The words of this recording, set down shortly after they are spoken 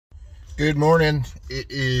Good morning. It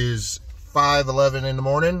is 5:11 in the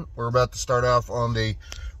morning. We're about to start off on the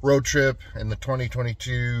road trip in the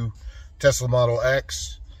 2022 Tesla Model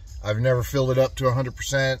X. I've never filled it up to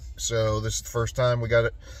 100%, so this is the first time we got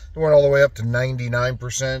it. It went all the way up to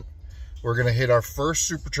 99%. We're going to hit our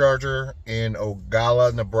first supercharger in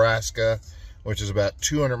Ogalla, Nebraska, which is about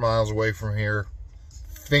 200 miles away from here.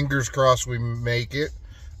 Fingers crossed we make it.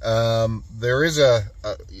 There is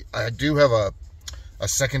I do have a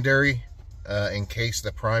secondary in case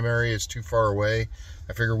the primary is too far away.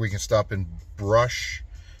 I figure we can stop in Brush,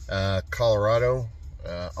 Colorado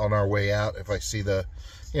on our way out if I see the,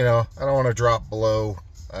 I don't want to drop below,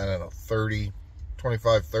 I don't know, 30,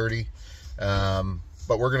 25, 30.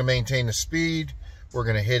 But we're going to maintain the speed. We're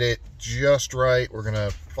going to hit it just right. We're going to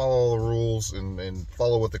follow the rules and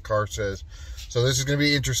follow what the car says. So this is going to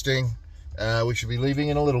be interesting. We should be leaving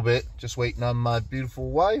in a little bit. Just waiting on my beautiful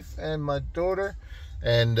wife and my daughter.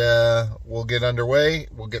 And we'll get underway.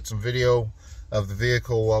 We'll get some video of the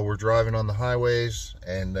vehicle while we're driving on the highways.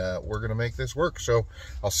 And we're going to make this work. So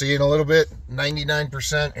I'll see you in a little bit.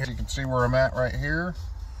 99%. Here you can see where I'm at right here.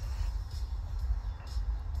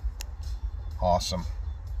 Awesome.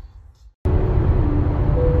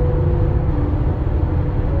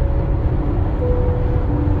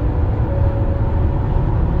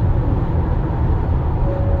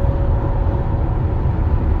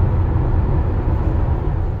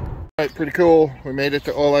 Pretty cool. We made it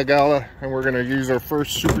to Ogalla and we're going to use our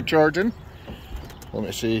first supercharging. Let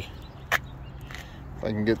me see if I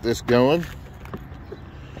can get this going.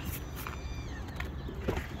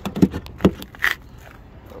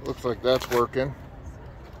 It looks like that's working.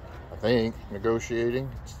 I think. Negotiating.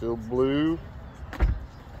 It's still blue.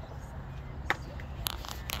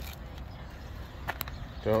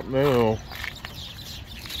 Don't know.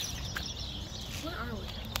 Where are we?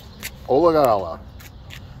 Ogalla.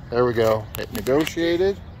 There we go. It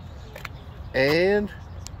negotiated. And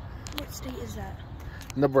what state is that?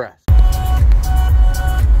 Nebraska.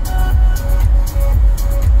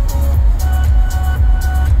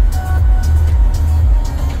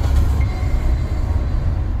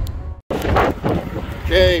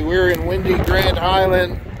 Okay, we're in windy Grand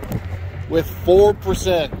Island with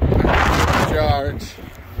 4% charge.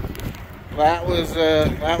 That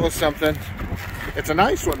was something. It's a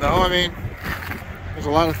nice one though. I mean, there's a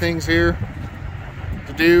lot of things here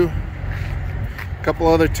to do. A couple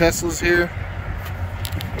other Teslas here.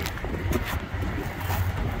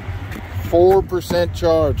 4%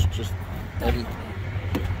 charge. Just, and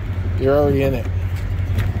you're already in it.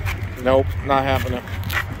 Nope, not happening.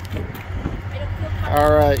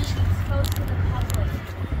 All right.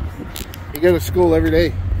 You go to school every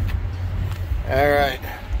day. All right.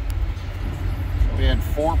 We had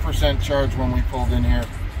 4% charge when we pulled in here.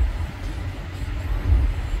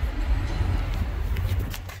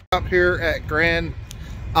 Up here at Grand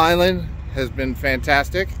Island has been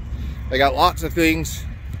fantastic. They got lots of things,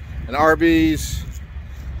 an Arby's,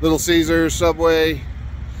 Little Caesars, Subway,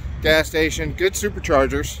 gas station, good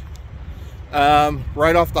superchargers.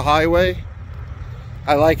 Right off the highway.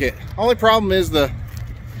 I like it. Only problem is the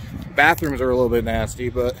bathrooms are a little bit nasty,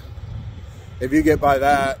 but if you get by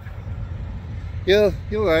that, yeah,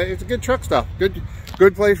 it's a good truck stop. Good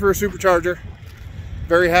place for a supercharger.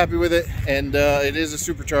 Very happy with it, and it is a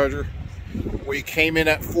supercharger. We came in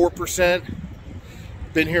at 4%,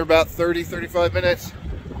 been here about 30-35 minutes,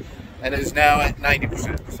 and it is now at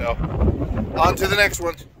 90%. So on to the next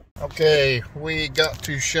one. Okay, we got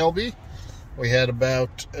to Shelby. We had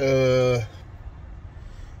about 20%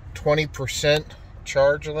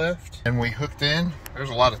 charge left, and we hooked in. There's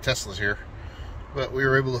a lot of Teslas here, but we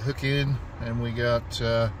were able to hook in, and we got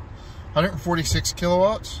 146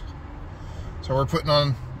 kilowatts. So we're putting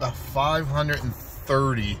on the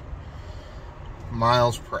 530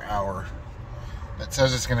 miles per hour. It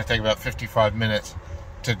says it's going to take about 55 minutes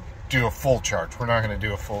to do a full charge. We're not going to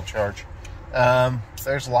do a full charge.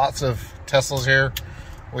 There's lots of Teslas here.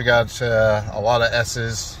 We got a lot of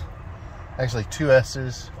S's. Actually 2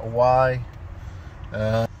 S's, a Y.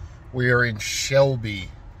 We are in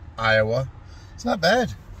Shelby, Iowa. It's not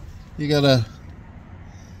bad. You got a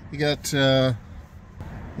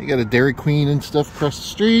Dairy Queen and stuff across the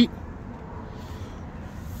street.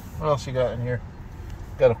 What else you got in here?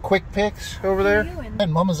 Got a Quick Picks over there.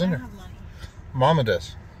 And Mama's in there. Mama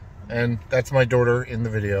does. And that's my daughter in the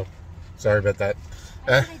video. Sorry about that.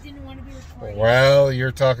 I didn't want to be recorded. Well,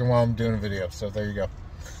 you're talking while I'm doing a video, so there you go.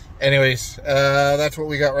 Anyways, that's what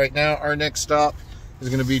we got right now. Our next stop is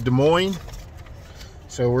going to be Des Moines.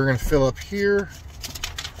 So we're going to fill up here.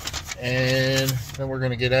 And then we're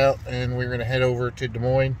going to get out and we're going to head over to Des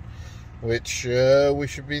Moines. which we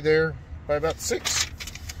should be there by about 6.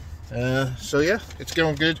 So yeah, it's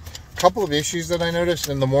going good. A couple of issues that I noticed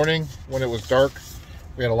in the morning when it was dark.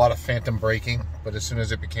 We had a lot of phantom braking, but as soon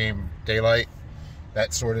as it became daylight,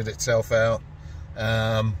 that sorted itself out.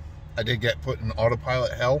 I did get put in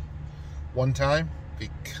autopilot hell one time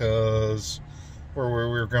because we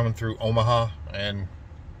were going through Omaha and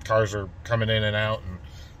cars are coming in and out and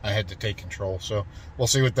I had to take control. So we'll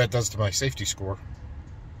see what that does to my safety score.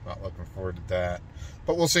 Not looking forward to that,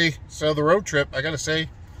 but we'll see. So the road trip, I gotta say,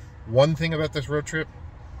 one thing about this road trip,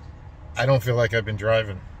 I don't feel like I've been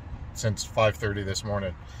driving since 5:30 this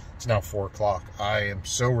morning. It's now 4 o'clock. I am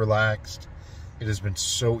so relaxed. It has been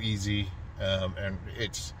so easy, and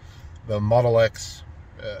it's the Model X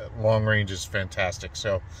long range is fantastic.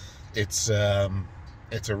 So it's an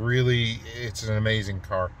amazing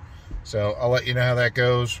car. So I'll let you know how that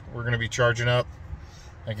goes. We're going to be charging up.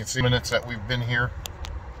 I can see minutes that we've been here.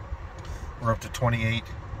 We're up to 28%.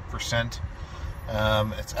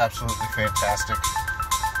 It's absolutely fantastic.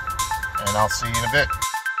 And I'll see you in a bit.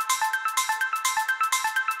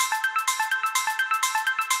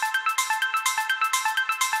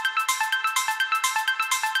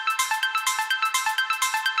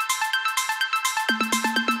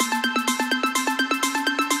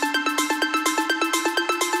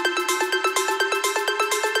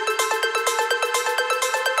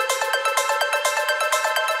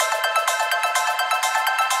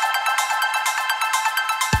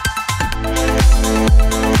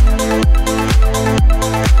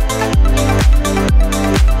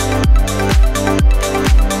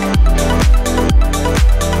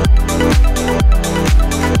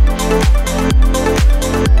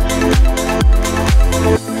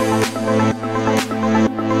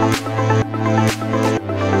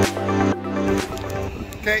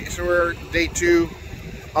 Okay, so we're day 2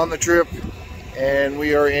 on the trip, and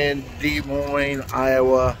we are in Des Moines,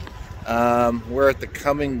 Iowa. We're at the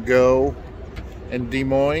Come and Go in Des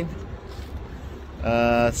Moines.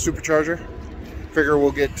 Supercharger. Figure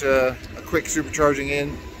we'll get a quick supercharging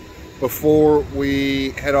in before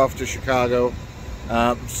we head off to Chicago.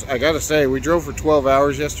 I gotta say, we drove for 12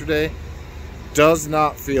 hours yesterday. Does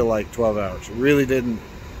not feel like 12 hours. It really didn't.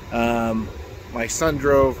 My son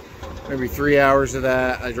drove maybe 3 hours of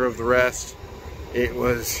that. I drove the rest. It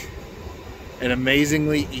was an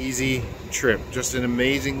amazingly easy trip. Just an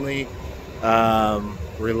amazingly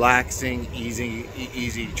relaxing,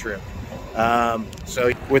 easy trip.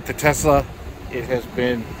 So with the Tesla, it has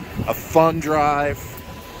been a fun drive.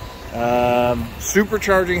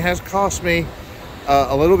 Supercharging has cost me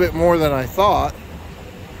a little bit more than I thought.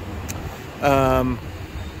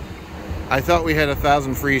 I thought we had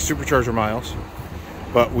 1,000 free supercharger miles,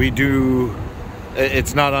 but we do.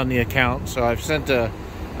 It's not on the account, so I've sent a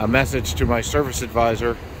message to my service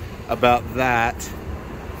advisor about that,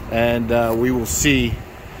 and we will see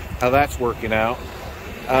how that's working out.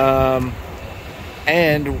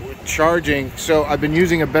 And charging, so I've been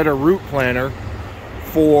using a better route planner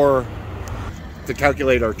to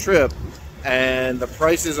calculate our trip, and the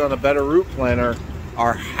prices on a better route planner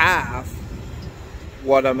are half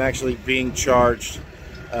what I'm actually being charged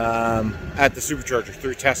at the supercharger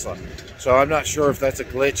through Tesla. So I'm not sure if that's a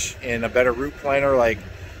glitch in a better route planner, like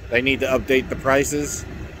they need to update the prices,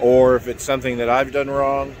 or if it's something that I've done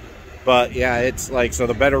wrong. But yeah, it's like, so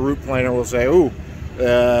the better route planner will say, ooh,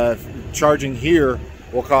 charging here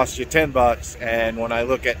will cost you $10, and when I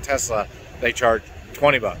look at Tesla, they charge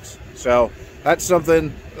 $20. So that's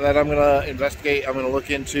something that I'm gonna investigate. I'm gonna look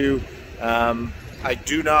into. I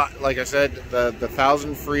do not, like I said, the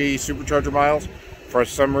 1,000 free supercharger miles, for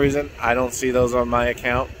some reason I don't see those on my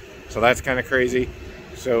account, so that's kind of crazy.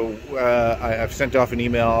 So I've sent off an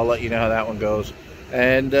email. I'll let you know how that one goes,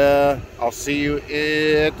 and I'll see you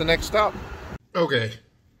at the next stop. Okay,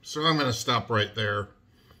 so I'm gonna stop right there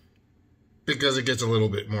because it gets a little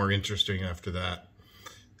bit more interesting after that.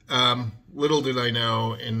 Little did I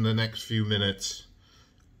know, in the next few minutes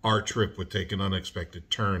our trip would take an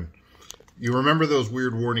unexpected turn. You remember those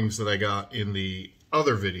weird warnings that I got in the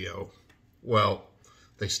other video? Well,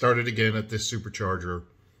 they started again at this supercharger,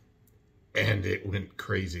 and it went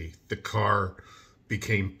crazy. The car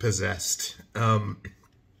became possessed.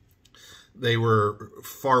 They were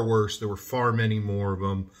far worse. There were far many more of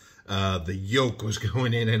them. The yoke was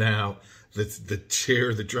going in and out.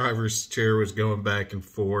 The driver's chair was going back and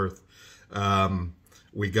forth.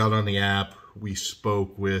 We got on the app. We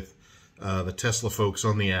spoke with the Tesla folks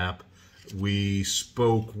on the app. We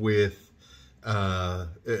spoke with,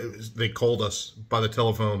 they called us by the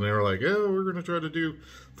telephone. They were like, oh, we're going to try to do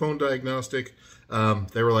phone diagnostic.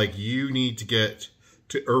 They were like, you need to get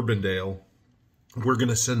to Urbandale we're going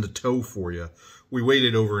to send a tow for you. We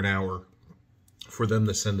waited over an hour for them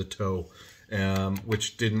to send a tow,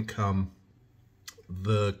 which didn't come.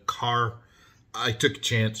 The car, I took a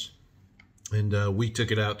chance, and we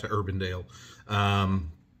took it out to Urbandale.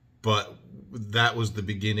 But that was the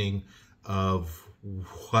beginning of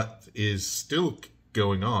what is still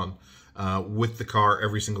going on with the car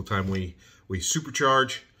every single time we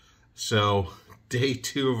supercharge. So day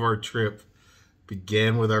 2 of our trip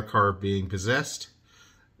began with our car being possessed.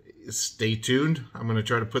 Stay tuned. I'm going to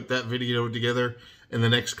try to put that video together in the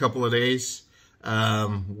next couple of days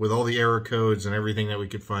with all the error codes and everything that we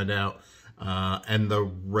could find out, and the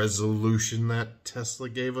resolution that Tesla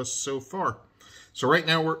gave us so far. So right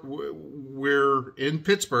now we're in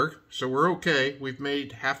Pittsburgh, so we're okay. We've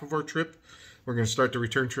made half of our trip. We're going to start the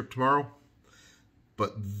return trip tomorrow.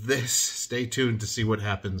 But stay tuned to see what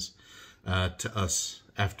happens to us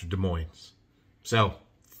after Des Moines. So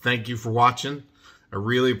thank you for watching. I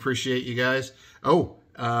really appreciate you guys. Oh,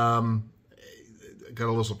 got a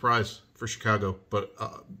little surprise for Chicago, but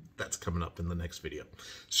that's coming up in the next video.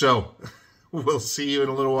 So we'll see you in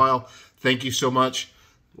a little while. Thank you so much.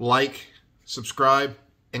 Like, subscribe,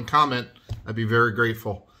 and comment. I'd be very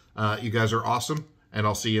grateful. You guys are awesome, and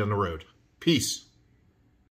I'll see you on the road. Peace.